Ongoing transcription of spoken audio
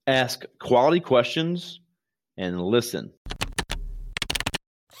Ask quality questions and listen.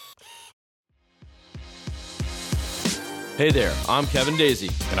 Hey there, I'm Kevin Daisy.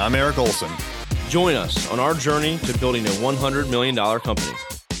 And I'm Eric Olson. Join us on our journey to building a $100 million company.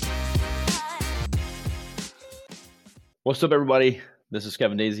 What's up, everybody? This is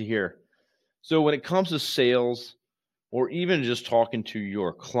Kevin Daisy here. So when it comes to sales, or even just talking to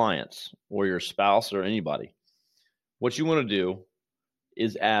your clients or your spouse or anybody, what you want to do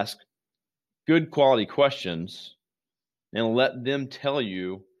is ask good quality questions and let them tell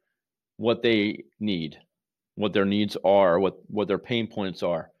you what they need, what their needs are, what their pain points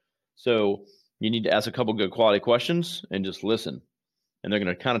are. So you need to ask a couple good quality questions and just listen. And they're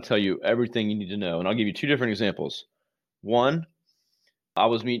going to kind of tell you everything you need to know. And I'll give you two different examples. One, I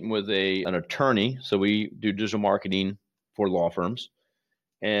was meeting with an attorney. So we do digital marketing for law firms.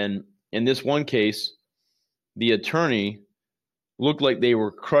 And in this one case, the attorney looked like they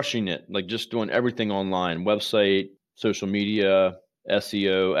were crushing it, like just doing everything online, website, social media,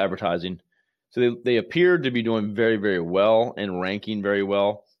 SEO, advertising. So they appeared to be doing very, very well and ranking very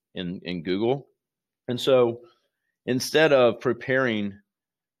well in Google. And so instead of preparing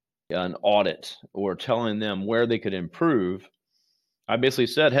an audit or telling them where they could improve, I basically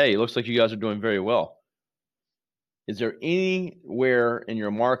said, hey, it looks like you guys are doing very well. Is there anywhere in your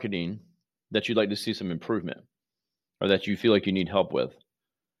marketing that you'd like to see some improvement or that you feel like you need help with?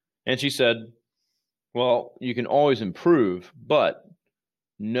 And she said, well, you can always improve, but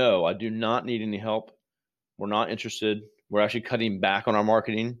no, I do not need any help. We're not interested. We're actually cutting back on our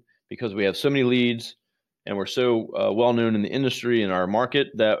marketing because we have so many leads and we're so well known in the industry and our market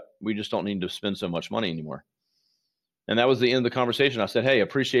that we just don't need to spend so much money anymore. And that was the end of the conversation. I said, hey,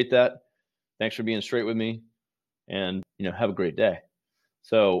 appreciate that. Thanks for being straight with me. And, have a great day.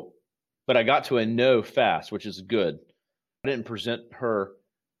 So, but I got to a no fast, which is good. I didn't present her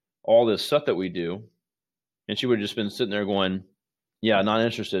all this stuff that we do. And she would have just been sitting there going, yeah, not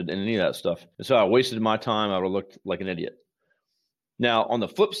interested in any of that stuff. And so I wasted my time. I would have looked like an idiot. Now, on the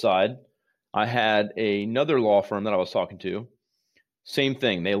flip side, I had another law firm that I was talking to. Same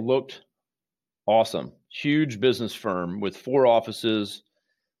thing. They looked awesome. Huge business firm with 4 offices.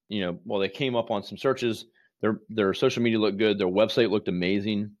 They came up on some searches. Their social media looked good. Their website looked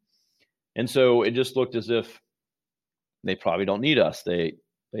amazing. And so it just looked as if they probably don't need us. They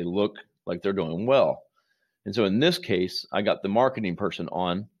look like they're doing well. And so in this case, I got the marketing person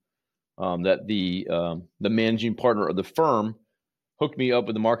on that the managing partner of the firm hooked me up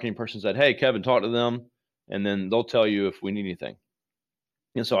with the marketing person, said, hey, Kevin, talk to them, and then they'll tell you if we need anything.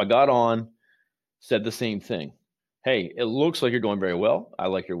 And so I got on, said the same thing. Hey, it looks like you're doing very well. I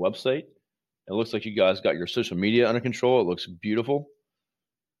like your website. It looks like you guys got your social media under control. It looks beautiful.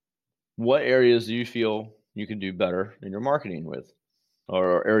 What areas do you feel you can do better in your marketing with,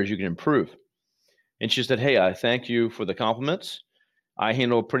 or areas you can improve? And she said, hey, I thank you for the compliments. I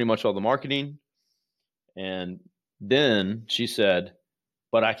handle pretty much all the marketing. And then she said,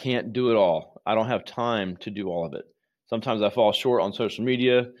 but I can't do it all. I don't have time to do all of it. Sometimes I fall short on social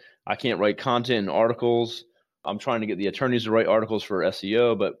media. I can't write content and articles. I'm trying to get the attorneys to write articles for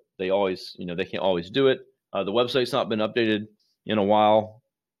SEO, but they always, they can't always do it. The website's not been updated in a while.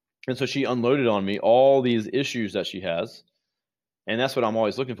 And so she unloaded on me all these issues that she has. And that's what I'm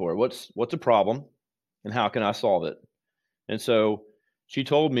always looking for. What's a problem and how can I solve it? And so she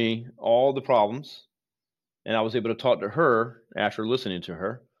told me all the problems, and I was able to talk to her after listening to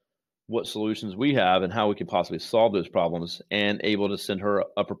her, what solutions we have and how we could possibly solve those problems, and able to send her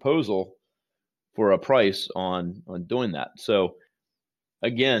a proposal for a price on doing that. So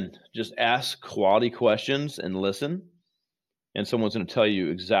again, just ask quality questions and listen, and someone's going to tell you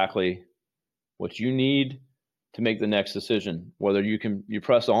exactly what you need to make the next decision, whether you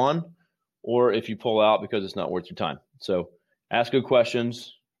press on or if you pull out because it's not worth your time. So ask good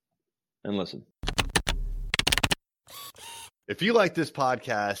questions and listen. If you like this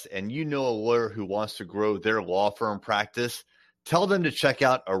podcast and you know a lawyer who wants to grow their law firm practice, tell them to check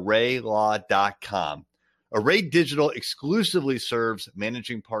out ArrayLaw.com. Array Digital exclusively serves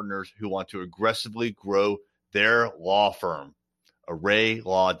managing partners who want to aggressively grow their law firm.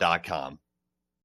 ArrayLaw.com.